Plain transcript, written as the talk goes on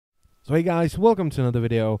So hey guys, welcome to another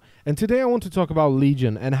video, and today I want to talk about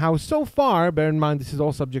Legion and how so far, bear in mind this is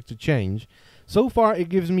all subject to change, so far it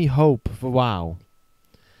gives me hope for WoW.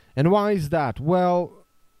 And why is that? Well,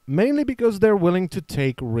 mainly because they're willing to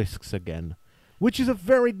take risks again, which is a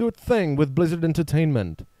very good thing with Blizzard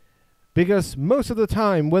Entertainment. Because most of the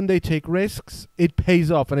time when they take risks, it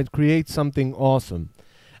pays off and it creates something awesome.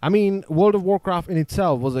 I mean, World of Warcraft in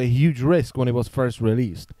itself was a huge risk when it was first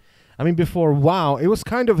released. I mean, before WoW, it was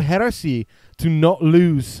kind of heresy to not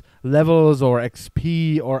lose levels or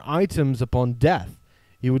XP or items upon death.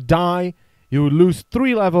 You would die, you would lose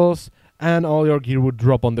 3 levels, and all your gear would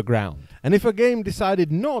drop on the ground. And if a game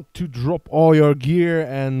decided not to drop all your gear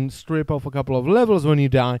and strip off a couple of levels when you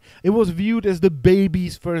die, it was viewed as the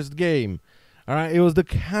baby's first game. Alright, it was the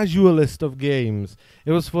casualist of games.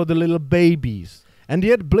 It was for the little babies. And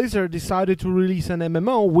yet Blizzard decided to release an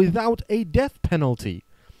MMO without a death penalty.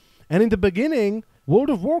 And in the beginning, World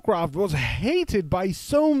of Warcraft was hated by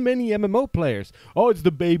so many MMO players. Oh, it's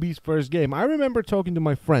the baby's first game. I remember talking to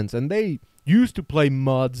my friends, and they used to play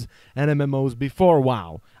mods and MMOs before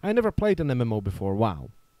WoW. I never played an MMO before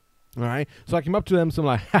WoW. Alright? So I came up to them, so I'm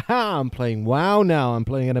like, haha, I'm playing WoW now. I'm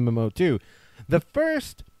playing an MMO too. The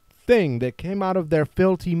first thing that came out of their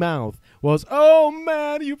filthy mouth was, oh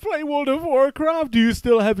man, you play World of Warcraft? Do you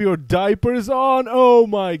still have your diapers on? Oh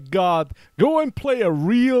my god, go and play a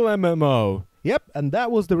real MMO. Yep, and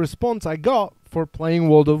that was the response I got for playing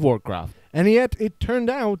World of Warcraft. And yet it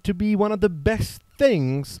turned out to be one of the best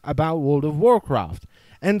things about World of Warcraft.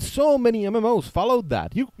 And so many MMOs followed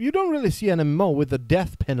that. You don't really see an MMO with a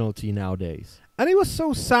death penalty nowadays. And it was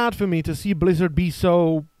so sad for me to see Blizzard be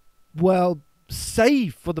so, well,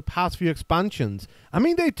 safe for the past few expansions. I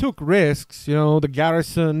mean, they took risks, you know, the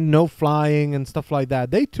garrison, no flying and stuff like that.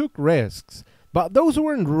 They took risks, but those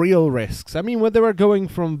weren't real risks. I mean, when they were going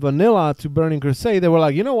from vanilla to Burning Crusade, they were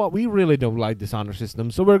like, you know what, we really don't like this honor system,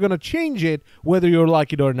 so we're gonna change it whether you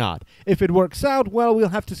like it or not. If it works out, well, we'll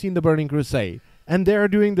have to see in the Burning Crusade. And they're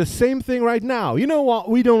doing the same thing right now. You know what?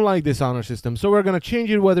 We don't like this honor system, so we're going to change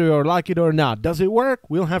it whether you like it or not. Does it work?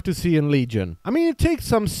 We'll have to see in Legion. I mean, it takes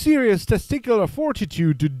some serious testicular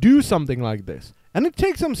fortitude to do something like this. And it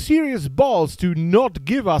takes some serious balls to not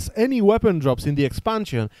give us any weapon drops in the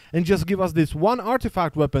expansion and just give us this one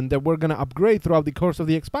artifact weapon that we're going to upgrade throughout the course of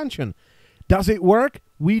the expansion. Does it work?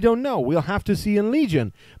 We don't know. We'll have to see in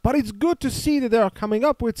Legion. But it's good to see that they're coming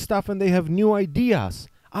up with stuff and they have new ideas.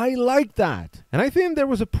 I like that. And I think there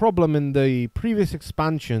was a problem in the previous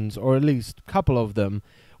expansions, or at least a couple of them,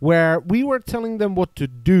 where we were telling them what to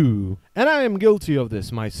do. And I am guilty of this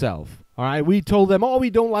myself. Alright, we told them, oh, we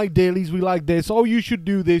don't like dailies, we like this. Oh, you should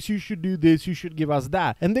do this, you should do this, you should give us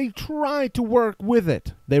that. And they tried to work with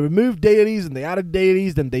it. They removed dailies and they added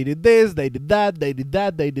dailies, then they did this, they did that, they did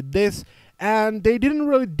that, they did this. And they didn't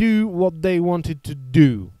really do what they wanted to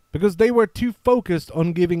do. Because they were too focused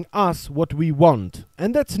on giving us what we want.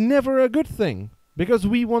 And that's never a good thing. Because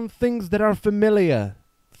we want things that are familiar.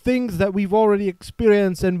 Things that we've already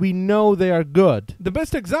experienced and we know they are good. The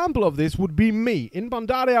best example of this would be me. In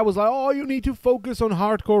Pandaria I was like, oh, you need to focus on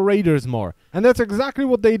hardcore raiders more. And that's exactly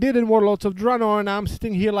what they did in Warlords of Draenor, and I'm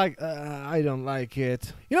sitting here like, I don't like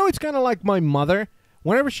it. You know, it's kind of like my mother.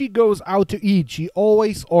 Whenever she goes out to eat, she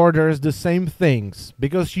always orders the same things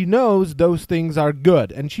because she knows those things are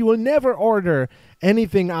good and she will never order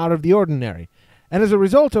anything out of the ordinary. And as a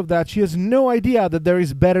result of that, she has no idea that there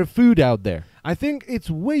is better food out there. I think it's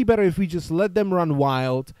way better if we just let them run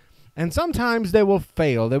wild, and sometimes they will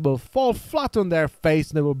fail. They will fall flat on their face,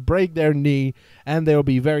 they will break their knee, and they will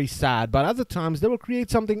be very sad. But other times they will create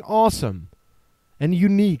something awesome and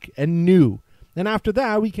unique and new. And after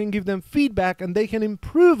that, we can give them feedback and they can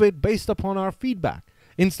improve it based upon our feedback,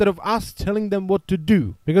 instead of us telling them what to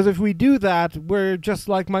do. Because if we do that, we're just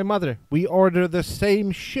like my mother. We order the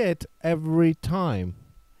same shit every time.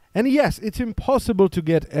 And yes, it's impossible to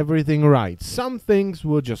get everything right. Some things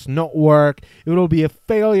will just not work. It will be a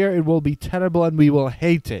failure, it will be terrible, and we will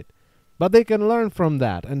hate it. But they can learn from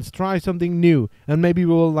that and try something new, and maybe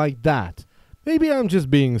we will like that. Maybe I'm just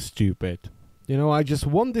being stupid. You know, I just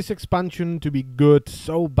want this expansion to be good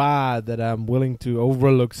so bad that I'm willing to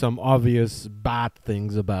overlook some obvious bad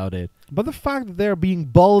things about it. But the fact that they're being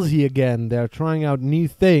ballsy again, they're trying out new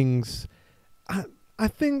things, I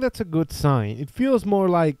think that's a good sign. It feels more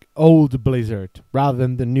like old Blizzard rather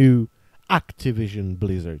than the new Activision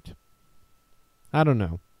Blizzard. I don't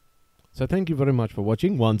know. So thank you very much for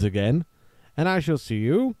watching once again, and I shall see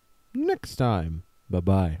you next time.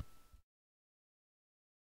 Bye-bye.